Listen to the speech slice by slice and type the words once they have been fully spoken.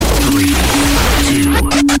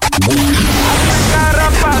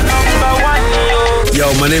Yo,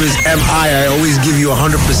 my name is M.I. I always give you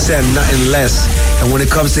 100%, nothing less. And when it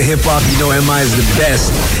comes to hip-hop, you know M.I. is the best.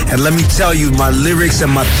 And let me tell you, my lyrics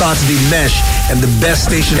and my thoughts, they mesh. And the best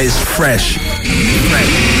station is Fresh.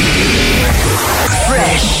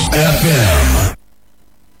 Fresh FM.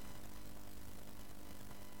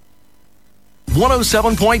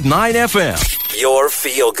 107.9 FM. Your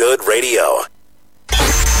feel-good radio.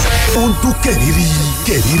 Ó ń dún kẹ̀rìírí,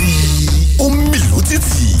 ó ń mì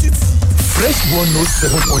lótìtì. Fresh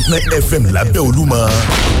 107.9 FM lábẹ́ Olúmọ.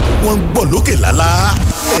 Wọ́n ń gbọ́ lókè lálá.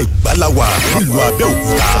 Ẹ̀gbá la wà nílùú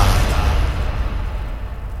Abẹ́òkúta.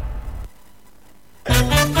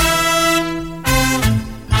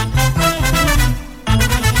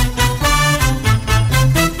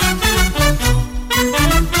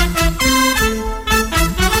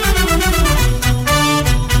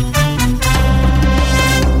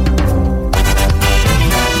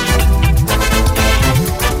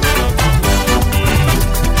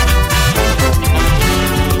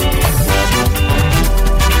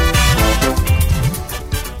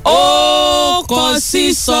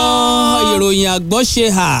 sísọ ìròyìn àgbọ̀ ṣe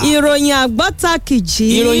hà. ìròyìn àgbọ̀ ta kìjì.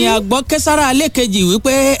 ìròyìn àgbọ̀ kẹsàrà alẹ́ kejì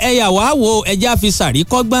wípé ẹ̀yà wá wo ẹja fi sàrí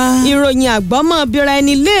kọ́gbọ́n. ìròyìn àgbọ̀ mọ̀ bíra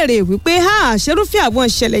ẹni léèrè wípé ṣerúfẹ́ àwọn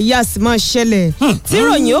ìṣẹ̀lẹ̀ yìí a sì máa ṣẹlẹ̀. tí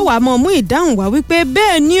ìròyìn ó wà mọ̀ mú ìdáhùn wá wípé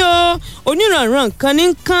bẹ́ẹ̀ ni o onírànràn nǹkan ní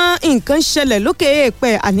nǹkan ṣẹlẹ̀ lókè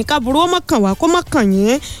èèpẹ̀ àníkàbúrú ó mọ̀kàn wá kó mọ̀kàn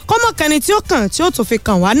yín kó mọ̀kàn ni tí ó kàn tí ó tún fi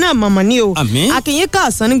kàn wá náà mọ̀mọ́ ni o. àkìyín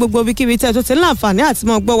káàsán ní gbogbo ibikíbi tẹ́ tó ti láǹfààní àti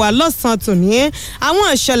mọ̀ gbọ́ wa lọ́sàn-án tòní àwọn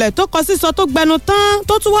ìṣẹ̀lẹ̀ tó kọ sísọ tó gbẹnu tán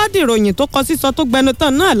tó tún wá dìròyìn tó kọ sísọ tó gbẹnu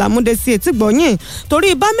tán náà lámúdé sí etí gbọ̀nyìn torí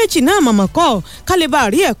ibà méjì náà mọ̀mọ́ kọ́ kálíbà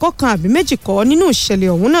rí ẹ̀kọ́ kan àbí méjì kọ́ nínú ìṣẹ̀lẹ̀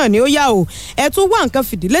ọ̀hún náà ni ó yá o ẹ tún wá nǹkan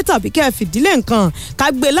fìdílé tàbí kẹ́ ẹ fìdílé nǹkan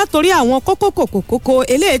ká gbé látòrí àwọn kókó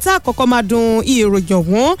eléyìí tá àkọ́kọ́ máa dun ìròyìn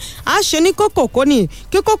ọ̀hún á ṣe ní kókó ni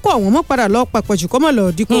kí kókó ọ̀hún mọ́ padà lọ papọ̀ jù kó mọ̀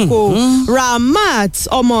lọ di kókó Ramat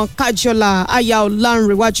ọmọ Kájọlá aya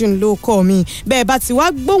Ọlánrewájú ló kọ́ mi bẹ́ẹ̀ bá ti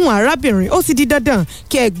wá gbóhùn arábìnrin ó ti di dandan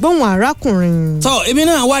kí ẹ gbóhùn arákùnrin. tọ́ èmi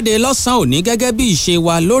náà wáde lọ́sàn-án òní gẹ́gẹ́ bí ìṣe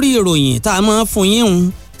wa lórí ìròyìn tá a máa fún yín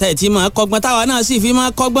un tẹ́ ẹ ti máa kọ́gbọ́n táwa náà sì fi máa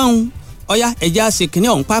kọ́gbọ́n un ọ̀yá ẹ̀já ṣèkínní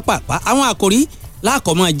ọ̀hún pápápá àwọn àkòrí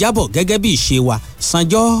láàkọ́mọ́ jábọ̀ gẹ́gẹ́ bí ìṣe wa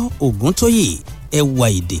Sanjọ́ Ògúntóyè ẹwà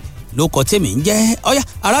èdè ló kọ tèmi ń jẹ́ ọ̀yá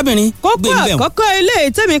arábìnrin gbé ń bẹ̀ wọ́n. kókó àkọ́kọ́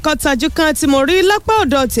ilé tèmi kan tajú kan tí mo rí lápá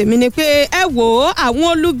ọ̀dọ̀ tèmi ni pé ẹ wò ó àwọn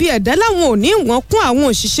olubi ẹ̀dá láwọn ò ní wọ́n kún àwọn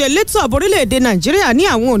òṣìṣẹ́ elétò ààbò orílẹ̀-èdè Nàìjíríà ní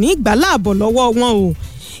àwọn ò ní ìgbà láàbọ̀ lọ́wọ́ wọn o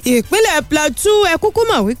ìpínlẹ̀ Plateau ẹ kúkú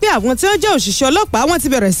mọ̀ wípé àwọn tí wọ́n jẹ́ òṣìṣẹ́ ọlọ́pàá wọ́n ti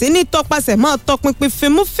bẹ̀rẹ̀ sí ní tọpasẹ̀ máa tọpinpin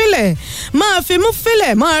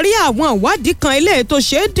fimúfilẹ̀ máa rí àwọn ìwádìí kan eléyìí tó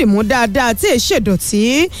ṣe é dìmú dáadáa tí èé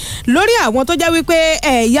ṣèdọ̀tí lórí àwọn tó jẹ́ wípé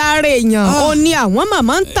ẹ̀yà ara èèyàn ó ní àwọn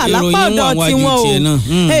màmá ń tà lápá ọ̀dọ̀ tiwọn o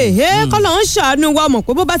kọ́lọ̀ ń ṣàánú wa mọ̀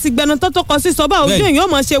pé bó bá ti gbẹnu tó kọ sí sọ́bà ojú èèyàn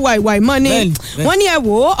mọ̀ ṣe wàìwàì mọ́ ni wọ́n ní ẹ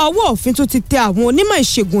wò ó ọwọ́ òfin tó ti tẹ àwọn onímọ̀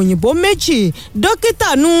ìṣègùn òyìnbó méjì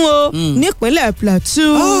dókítà nú o nípínlẹ̀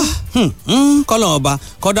Plateau. kọ́lọ̀ ọba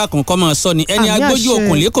kọ́dà kan kọ́ máa sọ ni ẹni agbójú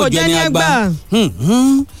òkùnlé kò jẹ́ ní àgbà.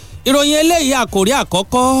 ìròyìn eléyìí àkòrí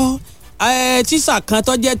àkọ́kọ́ tíṣà kan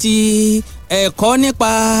tó jẹ́ ti ẹ̀kọ́ nípa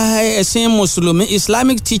ẹ̀sìn mùsùlùmí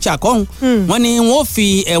Islamic teacher kọ́hún wọ́n ní wọ́n fi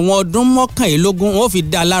ẹ̀wọ̀n ọdún 11 wọ́n fi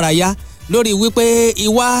dá lára yá lórí wípé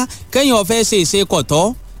ìwà kéèyàn fẹ́ ṣe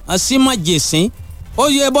ìṣekọ̀tọ́ símọ̀jẹ̀sìn ó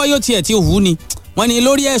yẹ bọ́ yóò tiẹ̀ ti hù ni wọ́n ní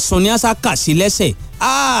lórí ẹ̀sùn ní àṣà kà sí lẹ́sẹ̀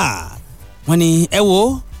wọ́n ní ẹ wò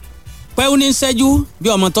ó pẹ́ẹ́wù ní sẹ́jú bí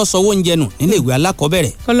ọmọ tó sọ owó oúnjẹ nù nílé ìwé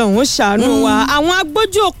alákọ̀ọ́bẹ̀rẹ̀. Ọlọ́run ṣàánú wa àwọn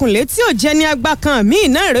agbójú òkùnlé tí ò jẹ́ ní agbá kan míì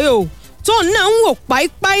náà rèé o tóun náà ń wò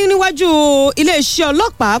páípáí níwájú iléeṣẹ́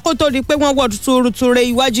ọlọ́pàá kó tó di pé wọ́n wọ́ tuuruture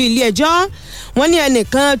iwájú ilé ẹjọ́ wọ́n ní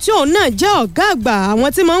ẹnìkan tí òun náà jẹ́ ọ̀gá àgbà àwọn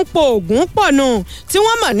tí máa ń po oògùn pọ̀ nù tí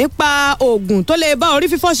wọ́n mọ̀ nípa oògùn tó lè bá orí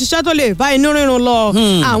fífọ́ ṣiṣẹ́ tó lè bá inú rírun lọ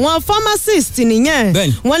àwọn pharmacist nìyẹn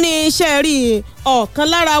wọ́n ní iṣẹ́ rí ọ̀kan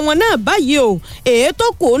lára wọn náà báyìí o èyí tó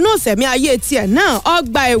kù náà sẹ̀mí ayé tiẹ̀ náà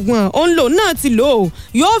ọgbà ẹ̀wọ̀n òun lò náà ti lò ó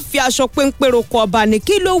yóò fi aṣọ péńpérò kọ ọba ní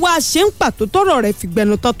kí ló wá ṣe ń pàtó tọrọ rẹ̀ fi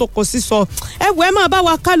gbẹnu tán tó kọ sísọ ẹwọ ẹ máa bá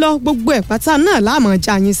wa ká lọ gbogbo ẹ̀ pátá náà láàmú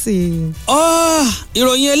ọjà yín sí i.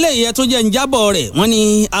 ìròyìn eléyìí ẹ tó jẹ́ ń jábọ̀ rẹ̀ wọ́n ní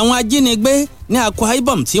àwọn ajínigbé ní Akwa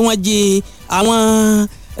Ibom tí wọ́n jí àwọn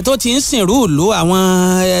tó ti ń sìnrú ìlú àwọn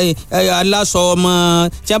aláṣọ ọmọ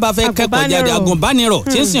tí a bá fẹ́ kẹ́kọ̀ọ́ jáde agùnbánirọ̀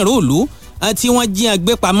tí ń sìnrú ìlú tí wọ́n jí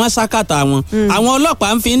àgbé pamọ́ sákàtà wọn àwọn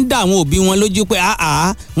ọlọ́pàá ń fi ń dá àwọn òbí wọn lójú pé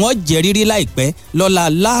wọ́n jẹ́rìírí láìpẹ́ lọ́la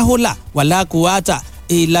láhólà wàlákùwátà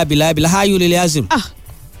ìlàbìlàbìlà háyúlélẹ́ azim.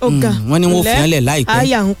 wọ́n ní wọ́n fi hàn lẹ̀ láìpẹ́.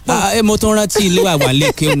 àyà ń pọ̀. mo tún rántí ilé wa wà lè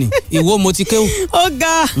kéwù ni ìwọ mo ti kéwù. ó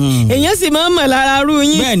ga èèyàn sì máa ń mọ̀ lára rú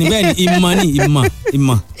yín. bẹ́ẹ̀ni ìmọ̀ ni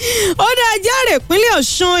ìmọ̀. ó dáa járe ìpínlẹ̀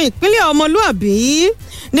Ọ̀ṣun ìpínlẹ̀ ọmọlúàbí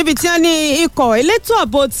níbi tí wọ́n ní ikọ̀ elétò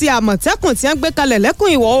ààbò ti àmọ̀tẹ́kùn tí wọ́n gbé kalẹ̀ lẹ́kùn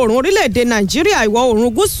ìwọ̀ oòrùn orílẹ̀-èdè Nàìjíríà ìwọ̀ oòrùn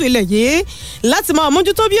gúúsù ilẹ̀ yìí láti máa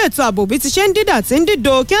mójútó bí ètò ààbò bí ti ṣe ń dídà tí ń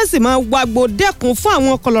dídò kí wọ́n sì máa wagbo dẹ́kun fún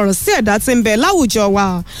àwọn kọlọ̀rọ̀ sí ẹ̀dá tí ń bẹ láwùjọ wa.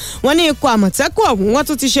 wọ́n ní ikọ̀ àmọ̀tẹ́kùn ọ̀hún wọ́n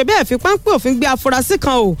tún ti ṣe bẹ́ẹ̀ fi páńpẹ́ òfin gbé afurasí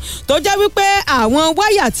kan o tó jẹ́ wípé àwọn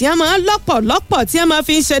wáyà tí wọ́n máa ń lọ́pọ̀lọpọ̀ tí wọ́n máa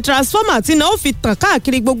fi ń ṣe transformer tí náà ó fi tàn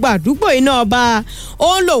káàkiri gbogbo àdúgbò iná ọba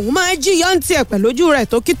òun lòun máa ń jí yọ́ǹtì ẹ̀ pẹ̀lú ojú rẹ̀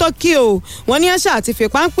tókítókí o wọ́n ní àṣà àti fi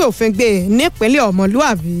páńpẹ́ òfin gbé nípínlẹ̀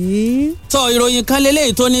ọmọlúàbí. tọ ìròyìn kan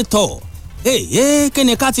lélẹ́yìí tó ní tọ̀ kí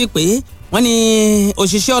ni ká ti pè é wọ́n ní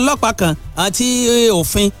òṣìṣẹ́ ọlọ́pàá kan àti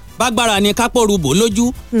òfin bágbára ni kápórubò lójú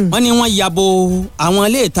wọ́n ní wọ́n yabo àwọn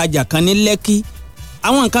ilé ìtajà kan ní Lẹ́kì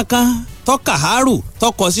àwọn nǹkan kan tọ́ka àárù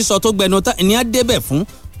tọkọ̀ sísọ tó gbẹnu ní á débẹ̀ fún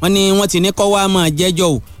wọ́n ní wọ́n ti ní kọ́ wá máa jẹ́jọ́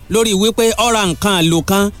o lórí wípé ọ̀ra nǹkan àlò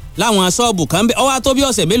kan láwọn ṣọ́ọ̀bù kan bẹ́ẹ̀ ọwọ́ tó bí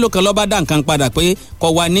ọ̀sẹ̀ mélòó kan ló bá dá nǹkan padà pé kò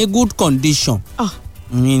wà ní good condition.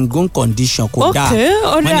 In good condition kò dáa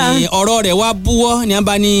wọ́n ní ọ̀rọ̀ rẹ̀ wá búwọ́ ní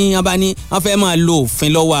wọ́n fẹ́ máa lo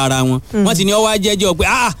òfin lọ́wọ́ ara wọn wọ́n ti ní ọwọ́ ajẹ́jọ́ pé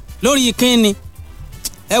lórí kínni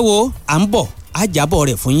ẹ wo à ń bọ̀ àjábọ̀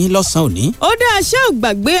rẹ̀ fún yín lọ́sàn-án òní. ó dá aṣẹ́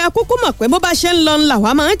ògbàgbé akókó mọ̀ pé bó bá ṣe ń lọ ńlá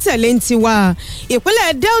wa máa ń tẹ̀lé ń tiwa.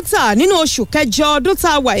 ìpínlẹ̀ Delta nínú oṣù kẹjọ ọdún tá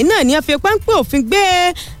a wà yìí náà ni a fi páńpẹ́ òfin gbé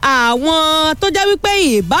àwọn tó jẹ́ wípé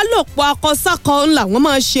ìbálòpọ̀ akọsákọ ńlá wọn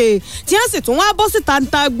máa ṣe tí wọ́n sì tún wá bọ́ síta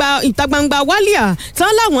ìta gbangba wálíà tí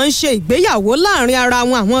wọ́n láwọn ń ṣe ìgbéyàwó láàrin ara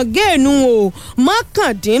wọn àwọn géènù o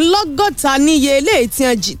mọ́kàndínlọ́gọ́ta níye eléyìí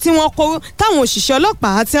tí wọ́n kó táwọn òṣìṣẹ́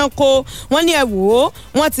ọlọ́pàá tí wọ́n kó wọ́n ní ẹ wò ó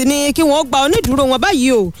wọ́n ti ní kí wọ́n gba onídùúró wọn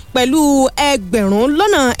báyìí o pẹ̀lú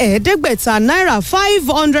 $500,000 náírà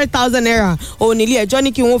 500,000 naira òun ní ilé ẹjọ́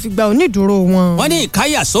ní kí wọ́n fi gba onídùúró wọn. wọ́n ní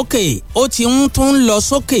ìkáyàsókè ó ti ń tún lọ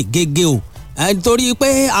sókè gègé o torí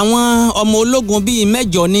pé àwọn ọmọ ológun bíi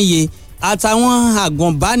 8 níye àtàwọn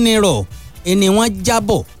àgùnbánirọ̀ ni wọ́n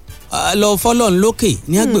jábọ̀ lọ fọlọ́n lókè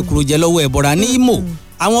ní àgbèkúròjẹ lọ́wọ́ ẹ̀bọ̀ra ní Imo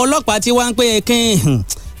àwọn ọlọ́pàá tí wọ́n ń pè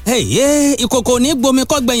ìkòkò ní gbomi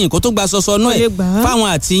kọ́gbẹ̀yìn kó tó gba sọsọ náà ẹ̀ fáwọn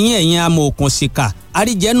àtìyìn ẹ̀yìn amòòkùn síkà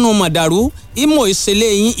àríjẹ́nu mọ̀dàrú Imo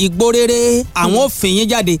ìṣẹ̀lẹ̀ yín igbó rere àwọn òfin yín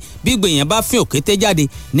jáde bí gbèyàn bá fi òkété jáde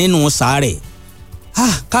nínú sàárẹ̀.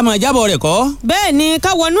 ká máa jábọ̀ rẹ̀ kọ́. bẹ́ẹ̀ ni ká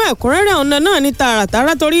wọnú ẹ̀kúnrẹ́rẹ́ ọ̀nà náà ní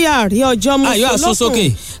tààràtàrà torí àárí ọjọ́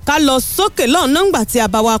mọ́sọ̀lọ́kùn ká lọ sókè lọ́nà ńgbà tí a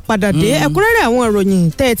bá wa padà dé ẹ̀kúnrẹ́rẹ́ àwọn ìròyìn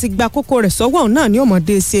tẹ́ ẹ ti gba kókó rẹ̀ sọ́wọ́ náà ní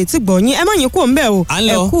ọmọdé sí etí gbọ̀nyìn ẹ má yín kúrò ńbẹ̀ o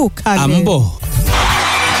ẹ kú kalẹ̀. à ń bọ̀.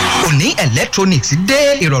 Òní electronics dé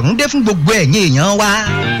ìrọ̀rùn dé fún gbogbo ẹ̀yin èèyàn wa.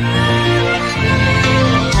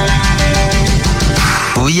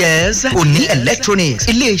 Oh yes, Òní electronics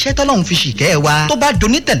ilé-iṣẹ́ tọ́lọ́hún fi ṣìkẹ́ wa tó bá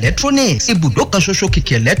donate electronics ibùdó kan ṣoṣo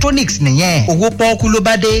kìkì electronics nìyẹn owó pọ́ọ́kú ló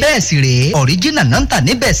bá dé bẹ́ẹ̀ sì rèé original náà ń tà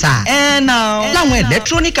níbẹ̀ sà. láwọn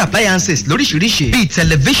electronic appliances lóríṣiríṣi bíi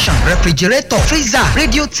television refrigerator freezer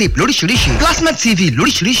radio tape lóríṣiríṣi plasma tv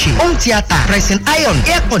lóríṣiríṣi home theatre pressing iron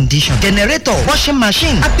air condition generator washing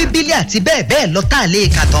machine abibili àti bẹ́ẹ̀ bẹ́ẹ̀ lọ tá a lè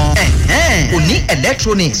kà tán. Òní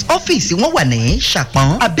electronics ọ́fíìsì wọn wà ní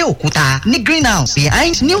Ṣàpọ́n Abẹ́òkúta ní greenhouse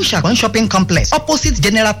behind New Ṣàpọ́n shopping complex opposite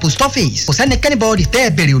general post office kò sẹ́ni kẹ́nìbọ̀dì tẹ́ ẹ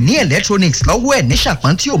bèrè Òní electronics lọ́wọ́ ẹ̀ ní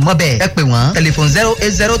Ṣàpọ́n tí ò mọ̀ bẹ́ẹ̀ ẹ pè wọ́n telephone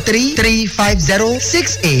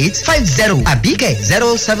 08033506850 àbíkẹ́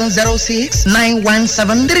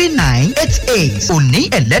 0706917398 Òní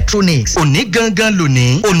electronics òní gangan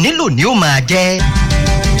lónìí òní lónìí ó máa jẹ́.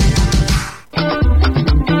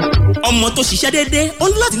 ọmọ tó ṣiṣẹ́ déédéé ó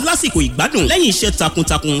ní láti lásìkò ìgbádùn lẹ́yìn iṣẹ́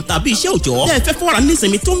takuntakun tàbí iṣẹ́ òòjọ́ tẹ́ ẹ fẹ́ fọ́ra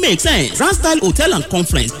nísinmi tó make sense Grand Style Hotel and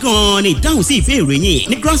Conference gan-an ni ìdáhùn sí ìbéèrè yín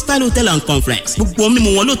ní Grand Style Hotel and Conference gbogbo mímu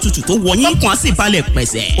wọn ló tutù tó wọ̀nyí ọkàn á sì balẹ̀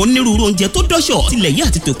pẹ̀sẹ̀ onírúurú oúnjẹ tó dọ́ṣọ̀ tilẹ̀ yìí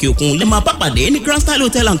àti tòkè òkun lè máa bá pàdé ní Grand Style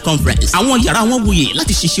Hotel and Conference àwọn yàrá wọn wuyè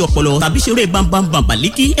láti ṣiṣẹ́ ọpọlọ tàbí ṣeré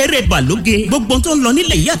bambambambaliki eré balóge gbogbo tó ń lọ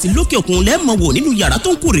nílẹ̀ yìí àti lókè òkun lẹ́ẹ̀mọ̀ wò nínú yàrá tó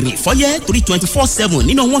ń kúrìrì fọ́yẹ́ torí 24/7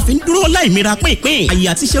 nínú wọn fi ń dúró láìmira pínpín àyè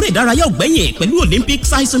àti ṣeré ìdárayá ògbẹ́yìn pẹ̀lú Olympic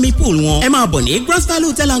size swimming pool wọn ẹ máa bọ̀ ní Grand Style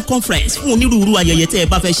Hotel and Conference fún onírúurú ayẹyẹ tẹ́ ẹ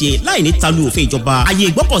bá fẹ́ ṣe láì ní talu òfin ìjọba àyè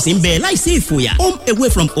ìgbọ́kọ̀sí ń bẹ láì sí ìfòyà home away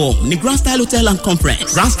from home ní Grand Style Hotel and Conference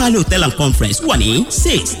Grand Style Hotel and Conference wà ní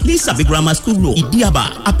 6 Lisabi Grammar School Road Ìdíàbà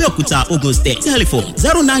Abẹ́òkúta Ogun State telephone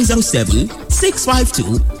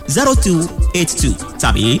 0907-652-0282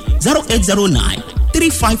 tàbí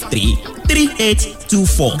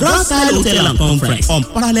 0809-353-3824 Grand Style Hotel and Conference on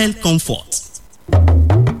Parallel Comfort.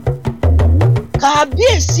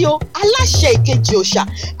 kábíyèsí o aláṣẹ ìkejì òòṣà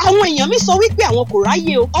àwọn èèyàn mi sọ wípé àwọn kò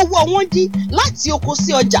ráyè o ọwọ́ wọn dí láti oko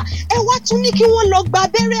sí ọjà ẹ wá tún ní kí wọ́n lọ gba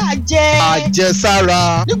abẹ́rẹ́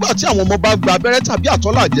àjẹsára nígbà tí àwọn ọmọ bá gba abẹ́rẹ́ tàbí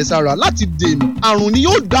àtọ́lá àjẹsára láti dènà àrùn ni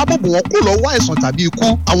yóò dáàbò bò wọ́n kúrò lọ́wọ́ àìsàn tàbí ikú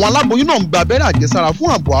àwọn aláboyún náà ń gba abẹ́rẹ́ àjẹsára fún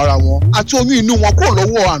ààbò ara wọn àti oyún inú wọn kúrò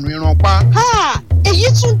lọ́wọ́ àrùn ìrànpá. èyí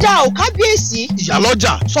tún dá o kábíyèsí.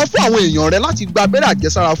 ìyálọ́jà sọ fún àwọn èèyàn rẹ láti gba abẹ́rẹ́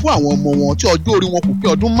àjẹsára fún àwọn ọmọ wọn tí ọjọ́ orí wọn kò pé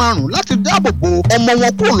ọdún 5 láti dáàbò bo ọmọ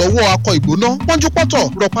wọn kúrò lọ́wọ́ akọ ìgbóná pọ́njúpọ́tọ̀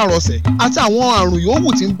rọpárọsẹ̀ àti àwọn àrùn yòówù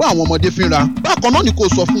tí ń bá àwọn ọmọdé fínra. bákan náà ni kò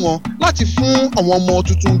sọ fún wọn láti fún àwọn ọmọ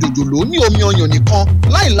tuntun jòjòló ní omi ọyàn nìkan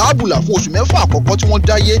láì láàbùlà fún oṣù 6 àkọ́kọ́ tí wọ́n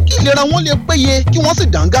dáyé kí ìlera wọn lè péye kí wọ́n sì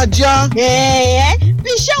dángájíá. bí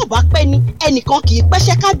iṣẹ́ ò bá pẹ́ ni ẹnìkan kì í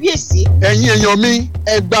pẹ́ṣẹ́ kábíyèsí. ẹ̀yin èèyàn mi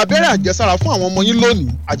ẹ gba abẹ́rẹ́ àjẹsára fún àwọn ọmọ yín lónìí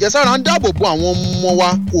àjẹsára ń dáàbò bo àwọn ọmọ wa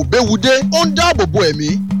kò béwu dé ó ń dáàbò bo ẹ̀mí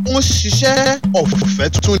ó ń ṣiṣẹ́ ọ̀fẹ́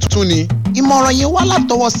tuntun ni. ìmọ̀ràn yìí wá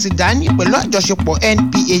látọwọ́ Sidani pẹ̀lú àjọṣepọ̀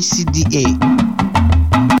NPHCDA.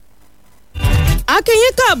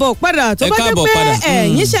 akínyín káàbọ̀ padà tó bá jẹ́ pé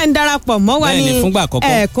ẹ̀yin ṣe ń darapọ̀ mọ́ wa ní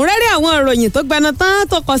ẹ̀kúnrẹ́rẹ́ àwọn ìròyìn tó gbẹnu tán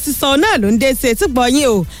tó kọ sísọ náà ló ń dé sí etí gbọ̀nyìn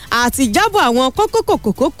o àti jábọ̀ àwọn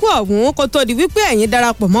kókó ọ̀hún kó tó di wípé ẹ̀yin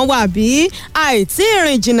darapọ̀ mọ́ wa àbí àìtí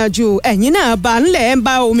ìrìn jìnnà jù ẹ̀yin náà bá ńlẹ̀ ń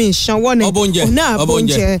bá omi ìṣanwọ́ ni òun náà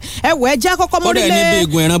bóúnjẹ ẹ̀wọ̀ ẹja kọ́kọ́ mórílẹ̀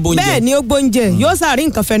bẹ́ẹ̀ ni ó gbóúnjẹ yóò sàrí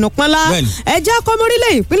nǹkan fẹnu pọ́nlá ẹja kọ́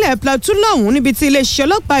mórílẹ̀ ìpínlẹ̀ Plateau lọ́hùn níbi tí iléeṣẹ́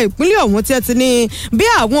ọlọ́pàá ìpínlẹ̀ ọ̀hún ti ti ní bí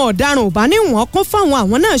àwọn ọ̀daràn ò bá ní wọ́n kún fáwọn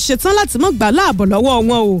àwọn náà ṣetán láti mọ́ gbà láàbọ̀ lọ́wọ́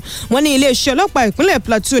wọn o wọ́n ní iléeṣẹ́ ọlọ́pàá ìpínlẹ̀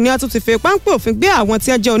Plateau ni a tún ti fi páńpẹ́ òfin gbé àwọn tí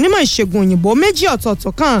wọ́n jẹ́ onímọ̀ ìṣègùn òyìnbó 2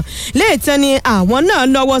 ọ̀tọ̀ọ̀tọ̀ kan léètẹ́ ni àwọn náà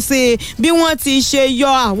lọ́wọ́ sí bí wọ́n ti ṣe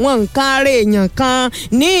yọ àwọn nǹkan ara èèyàn kan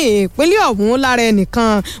ní ìpínlẹ̀ ọ̀hún lára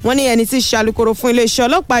ẹnìkan wọ́n ní ẹni tí ṣe alukoro fún iléeṣẹ́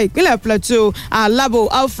ọlọ́pàá ìpínlẹ̀ Plateau Alabo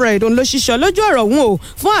Alfred òun ló ṣiṣọ́ lójú ọ̀rọ̀ ọ̀hún o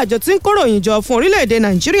fún àjọ tí ń kóròyìn jọ fún orílẹ̀-èdè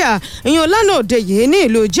Nàìjíríà ìyẹn lánàá òde yìí ní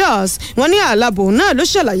ìlú Jos wọ́n ní Alabo náà ló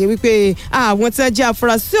ṣàlàyé wípé àwọn tí wọ́n jẹ́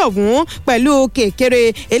afurasí ọ̀hún pẹ̀lú kékeré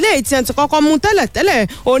eléyìí tí wọ́n ti kọ́kọ́ mú tẹ́lẹ̀tẹ́lẹ̀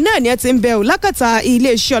òun náà ni ẹ ti ń bẹ ò lákàtà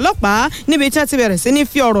iléeṣẹ́ ọlọ́pàá níbi tí wọ́n ti bẹ̀rẹ̀ sí ní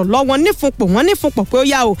fi ọ̀rọ̀ lọ wọn nífunpọ̀ pé ó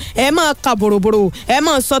yá o ẹ máa ka bòròbòrò ẹ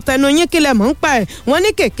máa sọ tẹnu yín kílẹ̀ mọ́ ń pa ẹ̀ wọ́n ní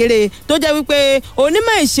kékeré tó jẹ́ wípé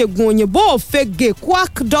onímọ̀ ìṣègùn òyìnbó òfegè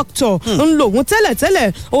quack doctor ń lò wọ́n tẹ́lẹ̀tẹ́lẹ̀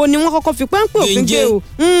òun ni wọ́n kọ́kọ́ fi páńpẹ́ òfin gbé o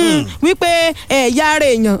wípé ẹ̀yà ara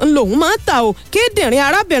èèyàn ń lò wọ́n máa ń ta o kíndìnrín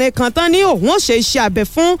arábìnrin kan tán ní òun ò ṣe iṣẹ́ abẹ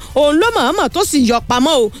fún òun ló mọ̀ọ́mọ̀ tó sì yọ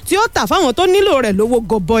pamọ́ o tí ó tà fáwọn tó nílò rẹ̀ lówó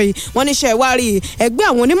gọbọi wọ́n níṣẹ́ ìwárí ẹgbẹ́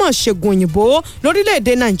àwọn onímọ̀ ṣègùn òyìnbó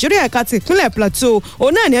lórílẹ̀‐èdè Nàìjíríà ẹ̀ka ti ìpínlẹ̀ Plateau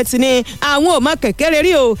òun náà ni ẹ ti ní àwọn ò mọ kẹ̀kẹ́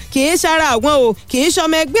rí o kì í ṣara àwọn o kì í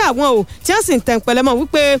ṣọmọ ẹgbẹ́ àwọn o tí wọ́n sì ń tẹ̀pẹ̀lẹ̀ mọ́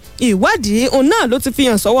wípé ìwádìí òun náà ló ti fi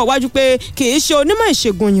hàn sọ́wọ́ wájú pé kì í ṣe onímọ̀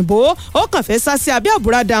ìṣègùn òyìnbó ó kàn fẹ́ sá sí abẹ́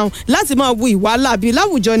àbúradà láti máa wu ìwà láabi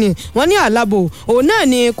láwùjọ ni wọ́n ní Àlàbò òun náà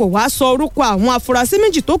ni kò wá sọ orúkọ àwọn afurasí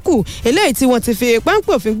méjì tó kù eléyìí tí wọ́n ti fi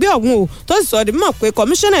páńpẹ́ òfin gbé ọ̀hún o tó sì sọ ọ́ di mọ̀ pé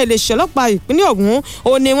kọmíṣánná iléeṣẹ́ ọlọ́pàá ìpínlẹ̀ ọ̀hún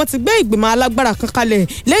ó ní wọ́n ti gbé ìgbìmọ̀ alágbára kan kalẹ̀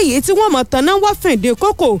lẹ́yìn tí wọ́n mọ̀ tanná wá fìdí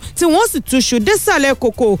kókò tí wọ́n sì túṣu désàlẹ̀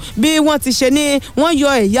kòkò bí wọ́n ti ṣe ní wọ́n yọ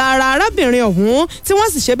ẹ̀yà ara arábìnrin ọ̀hún tí wọ́n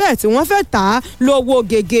sì ṣe bẹ́ẹ̀ tí wọ́n fẹ́ tà á lówó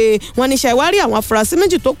gègé wọ́n ní ṣàwárí àwọn afurasí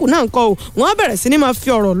méjì tó kù náà ńkọ́ o wọ́n bẹ̀rẹ̀ sí ní máa fi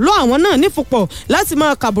ọ̀rọ̀ lọ àwọn náà nífupọ̀ láti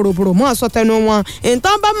máa ka bòròbòrò mọ́ àsọ tẹnu wọn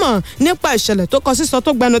ìtàn bá mọ̀ nípa ìṣẹ̀lẹ̀ tó kọ sísọ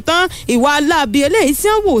tó gbẹnu tán ìwà aláàbí eléyìí tí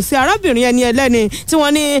wọ́n wò sí arábìnrin ẹni ẹlẹ́ni tí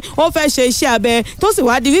wọ́n ní ó fẹ́ ṣe iṣẹ́ abẹ tó sì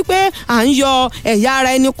wá di wípé à ń yọ ẹ̀yà ara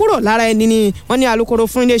ẹni kúrò lára ẹni ni wọ́n ní alukoro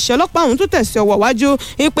fún iléeṣẹ́ ọlọ́pàá ọ̀hún tó tẹ̀sí ọwọ́ wájú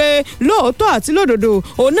wípé lóòótọ́ àti lódodo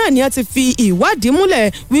òun náà ni wọ́n ti fi ìwádìí múlẹ̀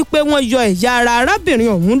wípé wọ́n yọ ẹ̀yà ara arábìnrin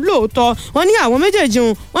ọ̀hún lóòótọ́ wọ́n ní àwọn méjèèjì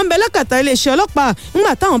wọ́n ń bẹ lákàtà iléeṣẹ́ ọlọ́pàá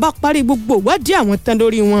ńgbà táwọn bá parí gbogbo ìwádìí àwọn tán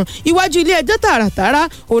lórí wọn iwájú ilé ẹjọ́ tààràtàrà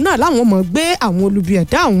òun náà láwọn mọ̀ gbé àwọn olubi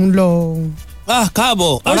ẹ̀dá ọ̀hún lọ.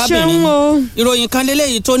 káàbọ̀ arábìnrin ìròyìn kan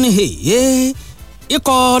lélẹ́yìí tó ní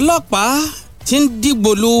ikọ̀ ọlọ́pàá tí ń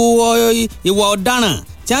dìgbòlu ìwà ọ̀daràn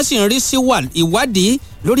tí wọ́n sì ń rí sí ìwádìí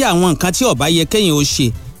lórí àwọn nǹkan tí ó bá yẹ kéèyàn ó ṣe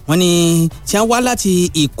wọ́n ní tí wọ́n wá láti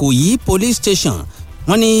Ìkòyí police station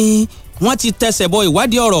wọ́n ní wọ́n ti tẹsẹ̀ bọ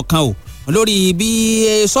ìwádìí ọ̀rọ̀ kan o lórí bí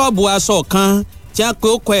ṣọ́ọ̀bù aṣọ kan tí wọ́n pe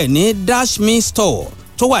ó kọ ẹ̀ ní Dash Me Store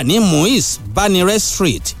tó wà ní Muiz Banire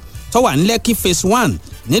Street tó wà ní Lekki phase 1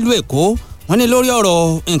 nílùú Èkó wọ́n ní lórí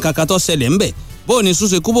ọ̀rọ̀ nǹkan kan tó ṣẹlẹ̀ ńbẹ̀ bóò ní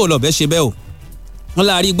súnṣe kúbò lọ́bẹ̀ ṣe bẹ́ẹ̀ o wọ́n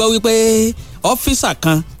la rí gbọ́ wípé ọ́fíìsà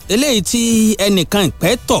kan eléyìí tí ẹnìkan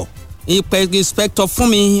inspector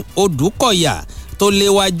Fúnmi Odùkọ̀yà tó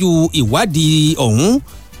léwájú ìwádìí ọ̀hún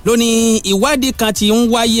ló ní ìwádìí kan ti ń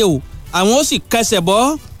wáyé o àwọn ó sì kẹsẹ̀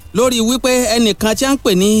bọ́ lórí wípé ẹnìkan tí a ń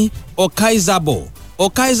pè ní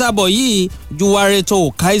Ọ̀káìzàbọ̀ yìí Juwareto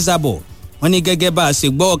Ọ̀káìzàbọ̀ wọ́n ní gẹ́gẹ́ bá a ṣe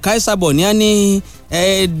gbọ́ Ọ̀káìzàbọ̀ ní á ní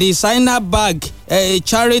designer bag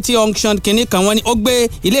charity auction kìíní kan wọ́n ní ó gbé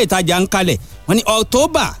ilé ìtajà ń kalẹ̀ wọ́n ní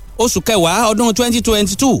October oṣù kẹwàá ọdún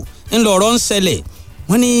 2022 ńlọrọ̀ ń ṣẹlẹ̀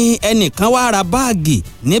wọ́n ní ẹnìkan wá ra báàgì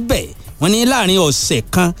níbẹ̀ wọ́n ní láàrin ọ̀sẹ̀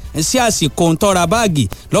kan sí àsìkò ń tọ́ra báàgì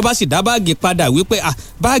ló bá sì dá báàgì padà wípé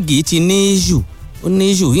báàgì ti ní issue ó ní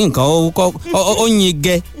issue yìí nǹkan ó yin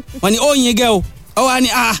gẹ wọ́n ní ó yin gẹ o ó wá ní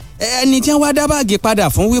ẹni tí wọ́n wá dá báàgì padà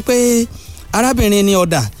fún wípé arábìnrin ni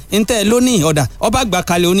ọ̀dà ntẹ́ lónìí ọ̀dà ọba gbà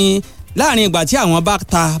kalẹ̀ ó ní láàrin ìgbà tí àwọn bá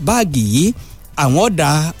ta báàgì yìí àwọn dá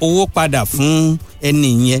owó padà fún ẹni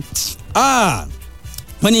yẹn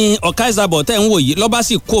wọ́n ní ọ̀ka ìsàbọ̀ tẹ̀ ń wò yìí lọ́ba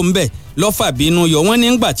sì kó ń bẹ̀ lọ́fà bínú yọ wọ́n ní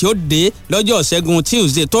ńgbà tí ó dé lọ́jọ́ ṣẹ́gun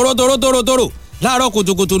Tuesday tóró láàárọ̀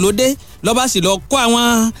kùtùkùtù ló dé lọ́ba sì lọ kó àwọn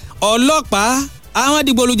ọlọ́pàá àwọn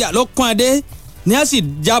dìgbòlujà ló kún adé ní a sì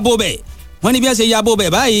jábọ̀ bẹ̀ wọ́n ní bí a ṣe jábọ̀ bẹ̀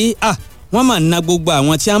báyìí wọ́n mà ná gbogbo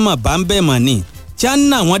àwọn tí a mọ̀ bá ń bẹ̀ mọ̀ ni tí a ń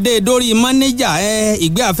ná wọn dé dórí mánéjà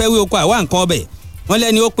ìgbé àfẹ́wé oko àwa nǹkan ọbẹ̀ wọ́n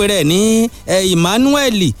lẹ́ni ó pe rẹ̀ ní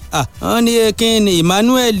Emmanuel wọ́n ní kí ni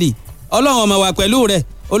Emmanuel ọlọ́run ọmọ wà pẹ̀lú rẹ̀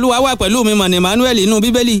olúwa wà pẹ̀lú mi mọ̀ ní Emmanuel inú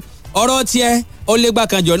bíbélì ọ̀rọ̀ tiẹ̀ ó lé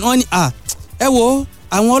gbàkanjọ wọ́n ní ẹ wo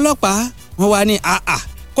àwọn ọlọ́pàá wọ́n wá ní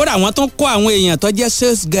kódà wọ́n tún kó àwọn èèyàn tó jẹ́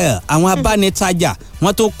sales girl àwọn abánitajà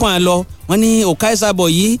wọ́n tó kàn án lọ wọ́n ní ọ̀ka ìsàbọ̀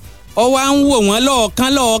yìí ọ wá ń wò wọ́n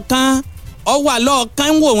lọ́ọ̀kan ọ wà lọ́ọ̀kan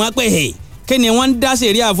ń wò wọ́n pé kí ni wọ́n ń dá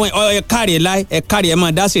sèríà fún ẹ̀kárì láì ẹ̀kárì ẹ̀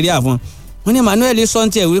máa dá sèríà fún wọ́n ní Emmanuel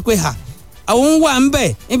sọ́ńtì ẹ̀ wípé àwọn wà ń bẹ̀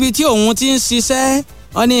níbi tí òun ti ń ṣiṣẹ́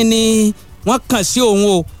wọ́n ní wọ́n kàn sí òun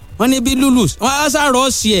o wọ́n ní bí lulu wọ́n á sá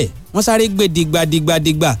rọ́ọ̀sì ẹ̀ wọ́n sáré gbé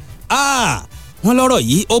dìgbàdìgbà wọ́n lọ́rọ̀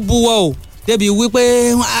yìí ó búwọ́ o débi wípé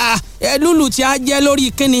lulu tí a jẹ́ lórí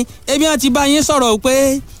kínni ebi wọn ti bá yín sọ̀rọ̀ pé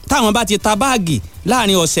táwọn bá ti ta báàgì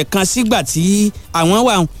láàrin ọ̀sẹ̀ kan sígbà tí àwọn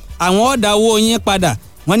wà àwọn ọ̀dà owó yín padà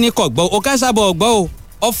wọ́n ní kò gbọ́ Ọ̀ka Ìsàbọ̀ ọ̀gbọ́ o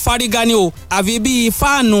ọ fárígá ni o àfi bíi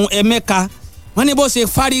fáànù ẹ̀mẹ́ka wọ́n ní bó ṣe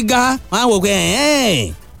fárígá wọ́n á wò pé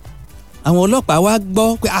àwọn ọlọ́pàá wá gbọ́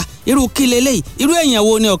pé irú kí leléyìí irú èèyàn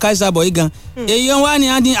wo ni Ọ̀ka Ìsàbọ̀ yìí gan èèyàn wá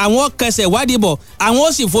ní àwọn kẹsẹ̀ wádìí bọ̀ àwọn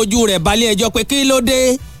ó sì fojú rẹ̀ balẹ̀ ẹjọ́ pé kí ló dé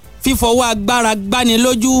fífọwọ́ agbára gbani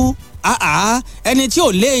lójú ẹni tí ò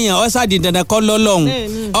léèyàn ọ̀sàdì dandan kọ́ lọ́lọ́hún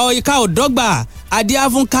ìka ò dọ́gba adíá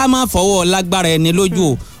fún ká má fọwọ́ lágbára ẹni lójú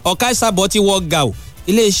Ọ̀ka Ìsàbọ̀ ti wọ́ ga o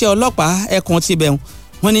iléeṣẹ́ ọlọ́pàá ẹkùn ti bẹ̀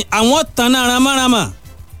wọ́n ní àwọn tan náà ramáramà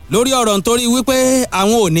lórí ọ̀rọ̀ nítorí wípé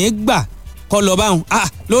àwọn ò ní gbà kọ́ lọ báwọn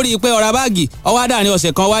lórí pé ọ̀rá báàgì ọwọ́ àdáni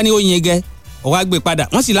ọ̀sẹ̀ kan wá ní oyin gẹ ọwọ́ gbé padà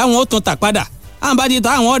wọ́n sì láwọn ó tún tà padà àwọn bá ti ta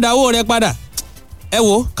àwọn ọ̀dà owó rẹ padà ẹ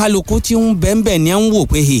wo kálukú tí ń bẹ́ẹ̀nbẹ́ẹ̀ ni à ń wò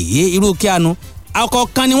pé irú kí anu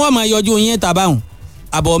àkọ́kàn ni wọ́n máa yọjú yín tàbáhùn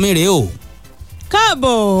àbọ̀ mi rèé o.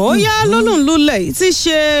 káàbọ̀ ó yá lólùlulẹ̀ tí í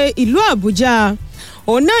ṣe ìlú Àbújá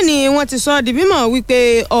òun náà ni wọ́n ti sọ di mímọ̀ wípé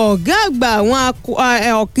ọ̀gá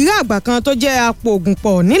àgbà kan tó jẹ́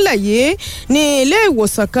apòògùnpọ̀ nílẹ̀ yìí ní ilé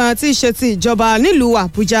ìwòsàn kan tí í ṣe ti ìjọba nílùú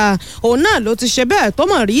Àbújá òun náà ló ti ṣe bẹ́ẹ̀ tó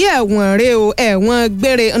mọ̀ rí ẹ̀wọ̀n rẹ̀ o ẹ̀wọ̀n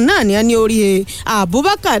gbére náà ni ẹni orí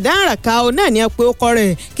Abubakar Danraka òun náà ni ẹ pé ó kọ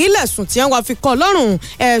rẹ̀ kí lẹ̀sùn tí wọ́n fi kọ́ lọ́rùn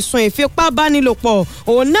ẹ̀sùn ìfipábánilòpọ̀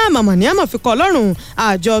òun náà màmá ni àmọ̀ fi kọ́ lọ́rùn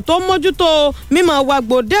àjọ tó mójútó mímọ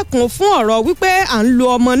wagbo dẹ́kun fún ọ̀rọ̀ wípé à ń lo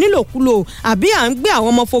ọmọ nílòkulò àbí à ń gbé àwọn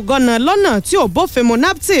ọmọ fogọ́nà lọ́nà tí ò bófin mu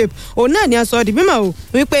naptip òun náà ni a sọ di mímọ̀ o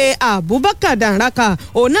wípé Abubakar Danraka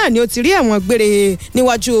òun náà ni ó ti rí ẹ̀wọ̀n gbére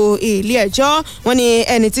níwájú ilé ẹjọ́ wọn ni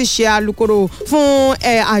ẹni tí ṣe alukoro fún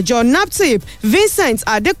àjọ naptip Vincent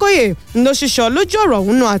Adekoye ló ṣiṣọ́ lójú ọ̀rọ̀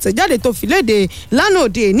òun náà àtẹ̀jáde tó fi léde lánàá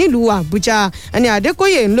òde nílùú Àbújá ẹni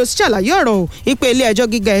Adekoye ló ṣàlàyé ọ̀rọ̀ ìpè ilé ẹjọ́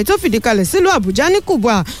gíga èyí tó fìdí kalẹ̀ sílùú Àbújá ní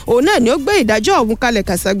Kubwa òun náà ni ó gbé ìdájọ́ ọ̀hún kalẹ̀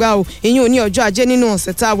kàṣàgbà o ìyún ní ọjọ́ ajé nínú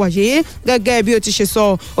ọ̀sẹ̀ tá a wà yìí gẹ́gẹ́ bí ó ti ṣe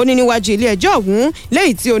sọ ó ní níwájú ilé ẹjọ́ ọ̀hún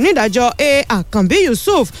lẹ́yìn tí onídàájọ́ Àkànbí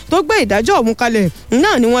Yusuf tó gbé ìdájọ́ ọ̀hún kalẹ̀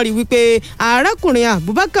náà ni wọ́n rí wípé arákùnrin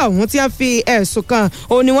Abubakar ọ̀hún tí wọ́n fi ẹ̀sùn kàn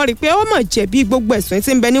ó ní wọ́n rí pé ó mọ̀ jẹ̀bi gbogbo ẹ̀sùn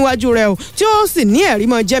tí ń bẹ níwájú rẹ̀ o tí ó sì ní ẹ̀rí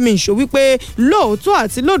mọ́ jẹ́mi ìṣó wípé lóòótọ́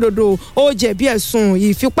àti lódodo ó jẹ̀bi ẹ̀sùn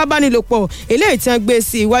ìfipábánilòpọ̀ eléyìí tí wọ́n gbé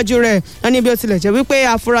sí iwájú rẹ̀ ẹni bí ó tilẹ̀ jẹ́ wípé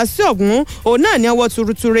afurasí ọ̀hún òun náà ni ọwọ́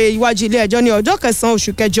turuture iwájú ilé ẹjọ́ ní ọjọ́ kẹsàn-án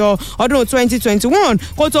oṣù kẹjọ ọdún 2021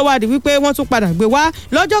 kó tó wá di wípé wọ́n tún padà gbé wá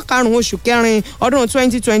lọ́jọ́ karùn-ún oṣù kẹrin ọdún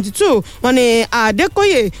 2022 wọ́n ní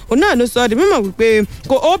Adékóyè òun náà ló sọ di mímọ̀ wípé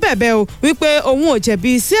kò ó bẹ̀bẹ̀ o wípé òun ò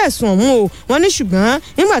jẹ̀bi sí ẹ̀sùn ọ̀hún o wọ́n ní ṣùgbọ́n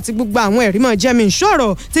nígbà tí gbogbo àwọn ẹ̀rí mọ̀ jẹ́mi ìṣòro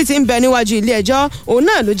títí ń bẹ níwájú ilé ẹjọ́ òun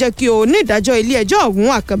náà ló jẹ́ kí onídàájọ́ ilé ẹjọ́ ọ̀hún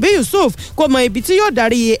Àkànbí Yusuf kó mọ ibi tí yóò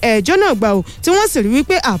darí ẹjọ́ náà gbà o tí wọ́n sì rí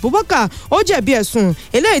wípé Abubakar ó jẹ̀bi ẹ̀sùn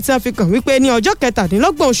eléyìí tí wọ́n fi kàn wípé ní ọjọ́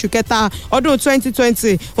kẹtàdínlọ́gbọ̀n oṣù kẹta ọdún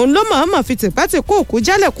 2020 òun ló mọ̀ọ́mọ̀ fi tìpátìkú òkú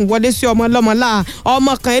jálẹ̀kùn wọlé sí ọmọ lọ́mọlá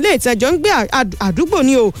ọmọ kan ilé ìtẹ́jọ́ ń gbé àdúgbò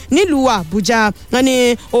ni o nílùú Àbújá wọn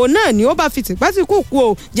ni òun náà ni ó bá fi tìpátìkù kú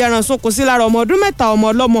o jẹran sunkún sí lára ọmọ ọdún 3 ọmọ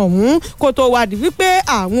ọlọ́mọ ọ̀hún kó tó wádìí wípé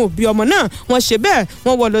àwọn òbí ọmọ náà wọ́n ṣe bẹ́ẹ̀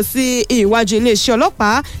wọ́n wọ̀ lọ sí iwájú iléeṣẹ́ ọlọ́pàá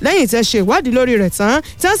lẹ́yìn tẹ́ ṣe ìwádìí lórí rẹ̀ tán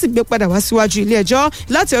tí wọ́n sì gbé padà wá síwájú ilé ẹjọ́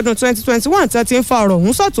láti ọdún 2021 tí wọ́n ti ń fa ọ̀rọ̀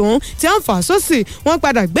ọ̀hún sọ̀tún tí wọ́n fà sósì wọ́n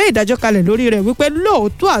padà gbé ìdájọ́ kalẹ̀ lórí rẹ̀ wípé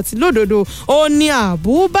lóòótọ́ àti lódodo ó ní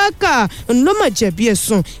Abubakar ló mọ̀ jẹ̀bi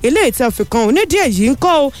ẹ̀sùn eléyìí tí wọ́n fi kan onídìí èyí ń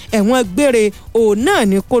kọ́ ẹ̀wọ̀n gbére òun náà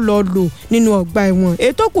ni kó lọ lò nínú ọgbà ẹ̀wọ̀n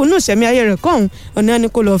ètò kù nù sẹ́mi ayé rẹ̀ kọ́hún ọ̀nà ni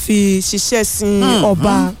kó lọ fi ṣiṣẹ́ sin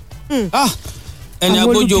ọba. ẹni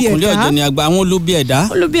agbójú okùnlé ọ̀jẹ̀ ni àgbà àwọn olubi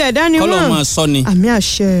ẹ̀dá ni wọ́n kọ́lọ́ máa sọ ni. àmì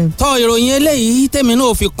àṣẹ. tọ́ ìròyìn eléyìí tèmi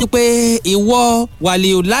náà fi kún pé ìwọ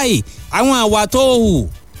Wàlíùláì àwọn àwa tó hù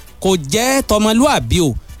kò jẹ́ tọmọlúàbí o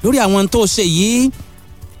lórí àwọn tó ṣe yìí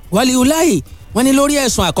Wàlíùláì wọ́n ní lórí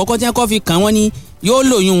ẹ̀sùn àkọ́kọ́ tí wọ́n kọ́ fi kàn wọ́n ní yóò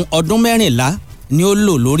lòyún ọdún 14 ni ó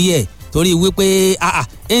lò lórí ẹ̀ torí wípé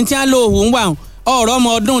ẹni tí wọ́n lò hù ń wà ọ̀rọ̀ ọmọ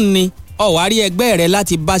ọdún ni ọ̀wárí ẹgbẹ́ rẹ̀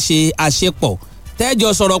láti bá ṣe àṣepọ̀ tẹ́jọ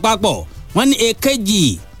sọ̀rọ̀ papọ̀ wọ́n ní èkejì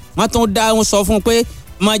wọ́n tún dáhùn sọ fún un pé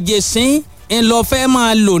màjèsín ńlọfẹ́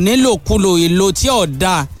máa lò nílòkulò èlò tí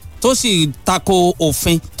ọ̀dà tó sì tako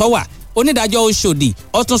òfin tọ́wà onídàájọ́ Ọ̀ṣọ́dì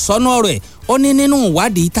ó tún sọnù ọ̀rọ̀ ẹ̀ ó ní nínú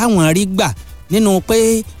ìwádìí táwọn rí gbà nínú pé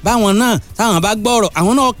báwọn náà táwọn bá gbọ́ ọ̀rọ̀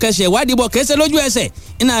àwọn náà kẹsẹ̀ ìwádìí bọ̀ kẹsẹ̀ lójú ẹsẹ̀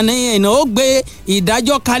ìnáni ìná ó gbé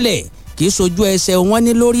ìdájọ́ kalẹ̀ kì í sojú ẹsẹ̀ wọn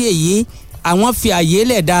ní lórí èyí àwọn fi àyè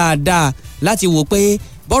lẹ̀ dáadáa láti wò pé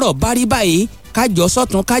bọ́rọ̀ bá rí báyìí kájọ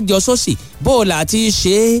sọ́tún kájọ sósì bóòlà àti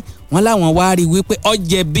ṣe é wọn láwọn wá rí wípé ó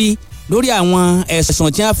jẹ̀bi lórí àwọn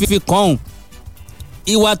ẹ̀sùn tí wọ́n fi kàn án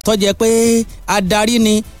ìwà tó jẹ́ pé adarí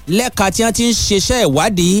ni lẹ́ka tí wọ́n ti ń ṣiṣẹ́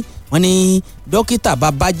ìwádìí wọn ni dókítà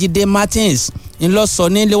Babájídé Martins ńlọ sọ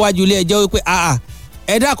ní léwájú ilé ẹjọ́ wípé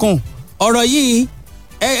ẹ dákun ọ̀rọ̀ yìí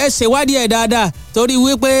ẹ ṣèwádìí ẹ̀ dáadáa torí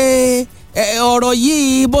wípé ọ̀rọ̀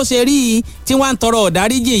yìí bó ṣe rí tí wọ́n ń tọrọ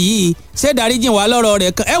ọ̀dáríjì yìí ṣé dáríjì wà lọ́rọ̀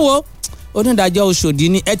rẹ̀ kan ẹ wo onídàájọ́ Ọ̀ṣọ́dì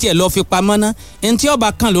ní ẹ tiẹ̀ lọ́ọ́ fi pamọ́ ná ẹni tí ọba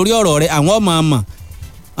kan lórí ọ̀rọ̀ rẹ̀ àwọn ọmọ àmọ́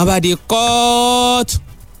wọn bá di kóòtù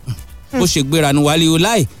bó ṣe gbéra ní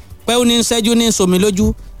Wàlíùláì pé ó ní ń ṣẹ́jú ní sọmi lójú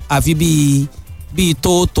àfi bíi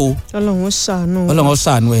tóótó. Ọlọ́run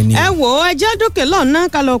ṣàánú ẹ ní. ẹ wo ẹjẹ́ dókè lọ́nà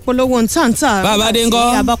ká lọ polówó ntàntà. bàbá dé ńkọ́.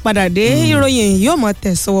 àti àbápadà dé ìròyìn yóò mọ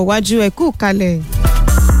tẹ̀sọ̀wọ̀ wájú ẹ kú kalẹ̀.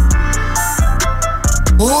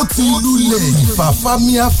 ó ti lulẹ̀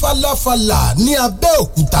ìfàfàmìà falafala ní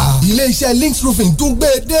Abẹ́òkúta iléeṣẹ́ Links Roofing tún gbé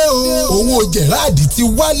e dé o owó jẹ̀ráàdì ti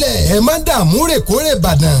wálẹ̀ ẹ má dààmú rèkórè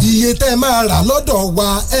Ìbàdàn iye tẹ́ ẹ máa rà lọ́dọ̀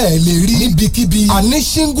wa ẹ lè rí níbikíbi àní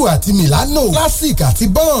shingle àti Milano classic àti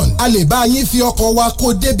bond a lè bá yín fi ọkọ̀ wa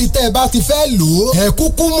kó débi tẹ́ ẹ bá ti fẹ́ lò ó ẹ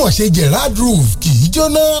kúkú mọ̀ ṣe Gerard roof kì í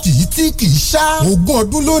jóná kì í tí kì í ṣá 20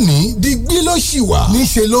 ọdún lónìí digbí ló ṣì wà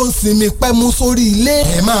níṣẹ́ ló ń sinmi pẹ́mú sórí ilé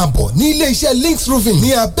ẹ máa bọ̀ ní iléeṣẹ́ Links Roofing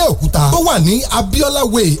ní Abẹ́òkúta tó wà ní Abiola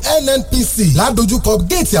Way NNPC ládojúkọ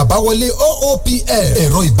géètì àbáwọlé OOPL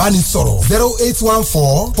ẹ̀rọ ìbánisọ̀rọ̀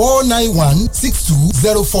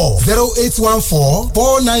 08144916204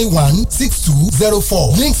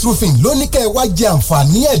 08144916204 Links Roofing ló ní kẹ́ ẹ wá jẹ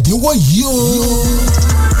àǹfààní ẹ̀dínwó yìí o.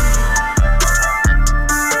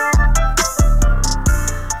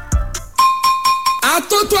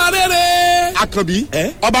 Atótó arére. Àkànbí.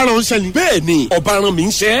 Ọba rán ń ṣẹ́ ni. Bẹ́ẹ̀ni, ọba rán mi ń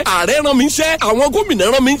ṣẹ́. Ààrẹ rán mi ń ṣẹ́. Àwọn gómìnà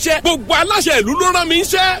rán mi ń ṣẹ́. Gbogbo aláṣẹ ìlú ló rán mi ń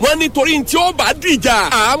ṣẹ́. Wọ́n nítorí tí ó bá dìjà.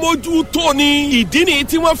 Àmójú tó ni. Ìdí ni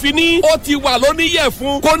tí wọ́n fi ní. Ó ti wà lóníyẹ̀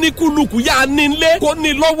fún. Kó ní kúlùkù yá ní ilé. Kó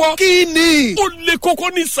ní lọ́wọ́. Kí ni? Ó lè kókó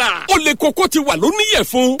ní sà. Ó lè kókó ti wà lóníyẹ̀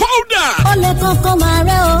fún. Powder. Ó lè kókó máa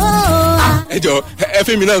rẹ̀ o. Ẹ jọ ẹ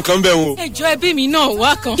fẹ́ mi náà kàn bẹ́ẹ̀ o. Ẹ jọ ẹbí mi náà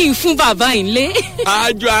wá kan. Kí n fún bàbá yìí lé.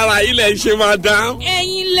 Àjọ ara ilẹ̀ ṣe máa dán.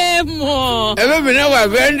 Ẹ̀yin lẹ mọ̀. ẹbí mi náà wà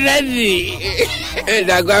 $100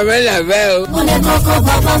 ìdàgbà mẹ́lá bẹ́ẹ̀ o. ó lè kókó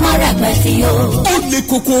bàbá má rẹ̀ pẹ́ sí o. ó lè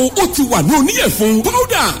kókó ó ti wà ní oníyẹ̀fun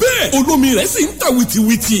powder bẹ́ẹ̀ olómi rẹ̀ sì ń ta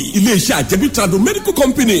wìtìwìtì iléeṣẹ́ àjẹbí trado medical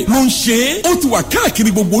company ló ń ṣe é ó ti wà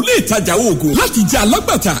káàkiri gbogbo ilé ìtajà oògùn láti jẹ́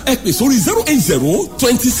alágbàtà ẹ pè sórí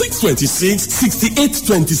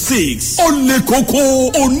 080-2626-6826 ó lè kókó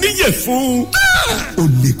oníyẹ̀fun ó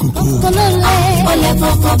lè kókó. ó lè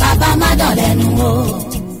kókó bàbá má dọ̀lẹ́nu o.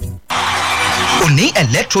 Òní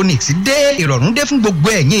electronics dé ìrọ̀rùn dé fún gbogbo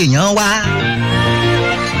ẹ̀yin èèyàn wa.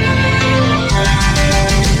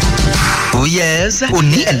 Ó yes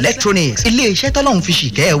òní electronics ilé-iṣẹ́ tọ́lọ́run fi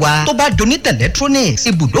ṣìkẹ́ wa tó bá donate electronics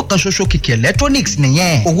ibùdó kan ṣoṣo kìkì electronics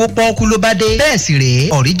nìyẹn owó pọ́ọ́kú ló bá dé bẹ́ẹ̀ sì rèé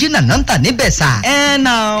original náà ń tà níbẹ̀ sà.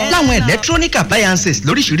 láwọn electronic appliances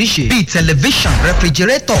lóríṣiríṣi bíi television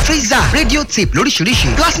refrigerator freezer radio tape lóríṣiríṣi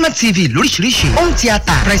plasma tv lóríṣiríṣi home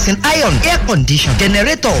theatre pressing iron air condition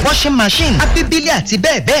generator washing machine abibili àti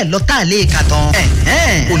bẹ́ẹ̀ bẹ́ẹ̀ lọ tá a lè kà tán.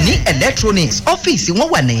 òní electronics ọ́fíìsì wọn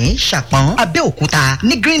wà ní Ṣàpọ́n Abẹ́òkúta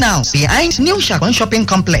ní greenhouse behind new Ṣàpọ́n shopping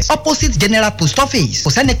complex opposite general post office kò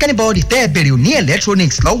sẹ́ni kẹ́nìbọ̀dì tẹ́ ẹ bèrè òní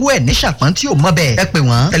electronics lọ́wọ́ ẹ̀ ní Ṣàpọ́n tí ò mọ̀ bẹ́ẹ̀ ẹ pè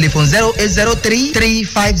wọ́n telephone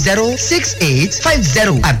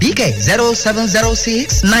 08033506850 àbíkẹ́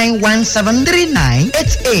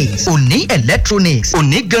 0706917398 òní electronics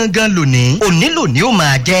òní gangan lónìí òní lónìí ó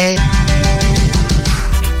máa jẹ́.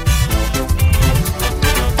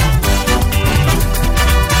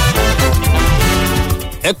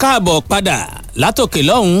 ẹ káàbọ̀ padà látòkè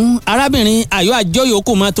lọ́hùn-ún arábìnrin ayọ̀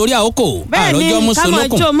àjọyòkù mọ́ torí àókò àròjọ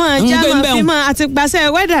mùsùlùmù kámọ̀ fi mọ́ àti gbàṣẹ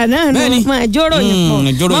wẹ́dà náà nù mọ́ ìjóròyìn pọ̀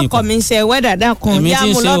mọ́ kọ̀mí ṣe wẹ́dà dákun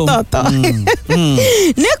yáàmú lọ́tọ̀ọ̀tọ̀.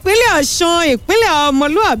 nípínlẹ̀ Ọ̀ṣun ìpínlẹ̀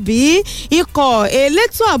ọmọlúàbí ikọ̀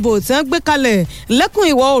elétò ààbò tí wọ́n gbé kalẹ̀ lẹ́kùn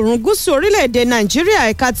ìwọ̀ oòrùn gúúsù orílẹ̀-èdè Nàìjíríà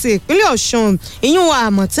ẹ̀ka ti ìpínlẹ̀ Ọ̀ṣun ìyún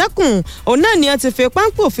Àmọ̀tẹ́kùn òun náà ni a ti fi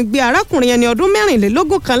páńpẹ́ òfin gbé arákùnrin ẹni ọdún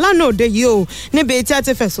 24 kan lánàá òde yìí o níbi tí a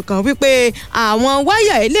ti fẹ̀sùn kàn wípé àwọn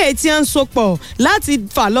wáyà eléyìí tí ń sopọ̀ láti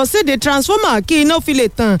fà lọ séde transformer kí iná fi lè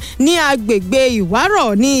tàn ní agbègbè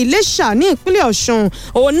Ìwárọ̀ ní Iléṣà ní ìpínlẹ̀ Ọ̀ṣun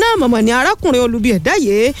òun náà mọ̀mọ́ ní arákùnrin olubi ẹ̀dá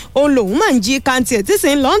yìí òun lòun máa ń jí kàǹtì ẹ̀ tí sì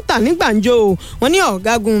ń lọ ń tà ní gbàǹjo wọn ní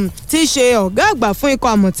ọ̀gágun tí í ṣe ọ̀gá àgbà fún ikọ̀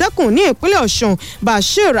Àmọ̀tẹ́kùn ní ìpínlẹ̀ Ọ̀ṣun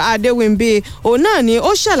Bashir Adéwìnbí òun náà ni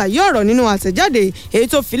ó ṣàlàyé ọ̀rọ̀ nínú àtẹ̀jáde èyí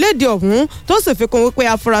tó fi léde ọ̀hún tó sì fi kún wípé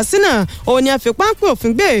afurasí náà òun ni a fi páńpẹ́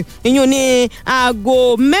òfin gbé ìyún ní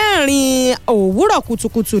aago 4 òwúrọ̀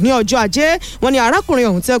kùtùkùtù ní ọjọ́ ajé wọn ni arákùnrin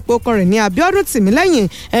ọ̀hún tẹ́ pé ọkọ rẹ̀ ní Abíọ́dún Tìmílẹ́yìn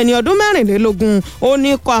ẹni ọdún 24 ó ní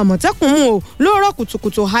ikọ̀ Àmọ̀tẹ́kùn mú o lóòrọ̀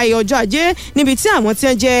kùtùkùtù ayé ọjọ́ ajé níbi tí àwọn tí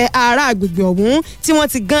ń jẹ́ ará agbègbè ọ̀hún tí wọ́n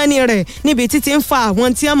ti gan ní rẹ̀ níbi tí ti ń fa àwọn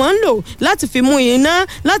tí wọ́n máa ń lò láti fi mú iná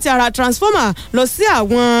láti ara transformer lọ sí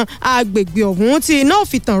àwọn agbègbè ọ̀hún tí iná ò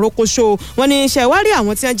fi tàn rokoṣo wọn ni ṣẹ̀wárí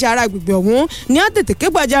àwọn tí wọ́n jẹ́ ará agbègbè ọ̀hún ní á tètè ké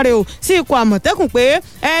gbàjarè o sí ikọ̀ Àmọ̀tẹ́kùn pé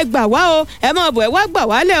ẹ gbà wá o ẹ máa bọ̀ ẹ wá gbà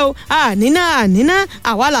wálẹ̀ o àníná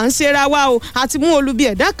àwa là ń ṣera wa o àti mú olubi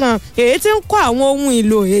ẹ̀dá kan èyí tí ń kó àwọn ohun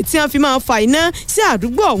èlò èyí tí wọ́n fi máa fa iná sí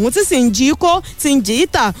àdúgbò ọ̀hún tí sì ń jí kó tí ń jí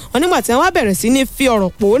ìta wọn nígbà tí wọ́n bẹ̀rẹ̀ sí ní fi ọ̀rọ̀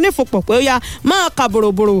pò ó nífòpọ̀ pé ó yá máa kà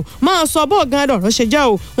bòròbòrò máa sọ bó gan ọ̀rọ̀ ṣe jẹ́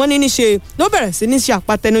o wọ́n ní níṣe ló bẹ̀rẹ̀ sí ní ṣe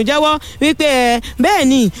àpàtẹnujẹ́wọ́ wípé bẹ́ẹ̀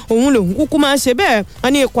ni òun lòun kúkú máa ń ṣe bẹ́ẹ̀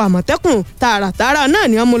wọ́n ní ikọ̀ Àmọ̀tẹ́kùn tààràtààrà náà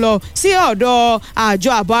ni wọ́n mú lọ sí ọ̀dọ̀ àjọ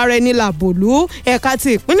ààbò ara ẹni làbòlú ẹ̀ka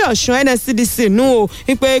ti ìpínlẹ̀ Ọ̀ṣun NSCDC nù o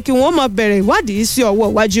wípé kí wọ́n máa bẹ̀rẹ̀ ìwádìí sí ọwọ́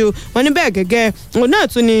iwájú wọn ní bẹ́ẹ̀ gẹ́gẹ́ òun náà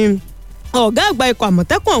tún ni ọ̀gá àgbà ikọ̀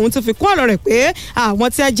Àmọ̀tẹ́kùn ọ̀hún ti fi kún ọ̀rọ̀ rẹ̀ pé àwọn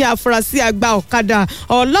tí wọ́n jẹ́ afurasí àgbà ọ̀kadà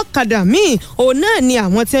ọlọ́kadà míì òun náà ni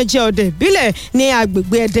àwọn tí wọ́n jẹ́ ọdẹ ìbílẹ̀ ní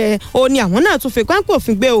agbègbè Ẹdẹ òun ni àwọn náà tún fi páńpẹ́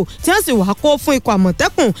òfin gbé o tí wọ́n sì wá kó fún ikọ̀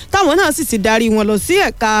Àmọ̀tẹ́kùn táwọn náà sì ti darí wọn lọ sí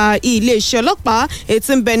ẹ̀ka iléeṣẹ́ ọlọ́pàá èyí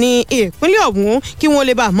tí ń bẹ ní ìpínlẹ̀ ọ̀hún kí wọ́n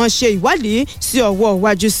lè bá àmọ́ ṣe ìwádìí sí ọwọ́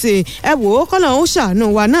iwájú sí i ẹ wò ó kọ́nà ó ṣàánú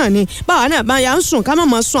wa náà ni báwa náà bá ya ń sùn ká má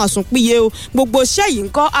mọ̀ sùn àsùnpìyẹ o gbogbo iṣẹ́ yìí ń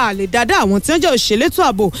kọ́ àlè dáadáa àwọn tí wọ́n jẹ́ òṣèlétò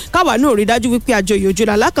ààbò káwa náà rí dájú wípé àjọyọ̀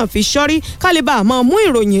òjòlá lákàn fi ṣọ́rí kálíbà àmọ́ mú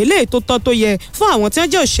ìròyìn eléyìí tó tọ́ tó yẹ fún àwọn tí wọ́n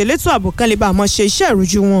jẹ́ òṣèlétò ààbò kálíbà àmọ́ ṣe iṣẹ́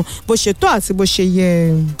ìrújú wọn bó ṣe tó àti bó ṣe yẹ.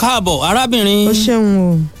 káàbọ̀ arábìnrin. ó ṣeun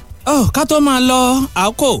o. ká tó máa lọ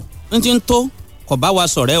àkó ń ti ń tó kò bá wa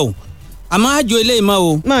sọ̀rẹ́ o àmọ́ àjò eléyìí mọ́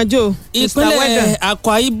o. máa jó ìpínlẹ̀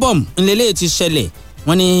Akwa Ibom ńlẹ́lẹ́ ti ṣẹlẹ̀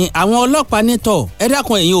wọ́n ní àwọn ọlọ́pàá nítọ̀ ẹ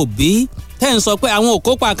dákun ẹ̀yin òbí tẹ́ ń sọ pé àwọn ò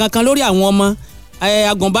kópa kankan lórí àwọn ọmọ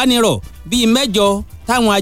agùnbánirọ̀ bíi 8 táwọn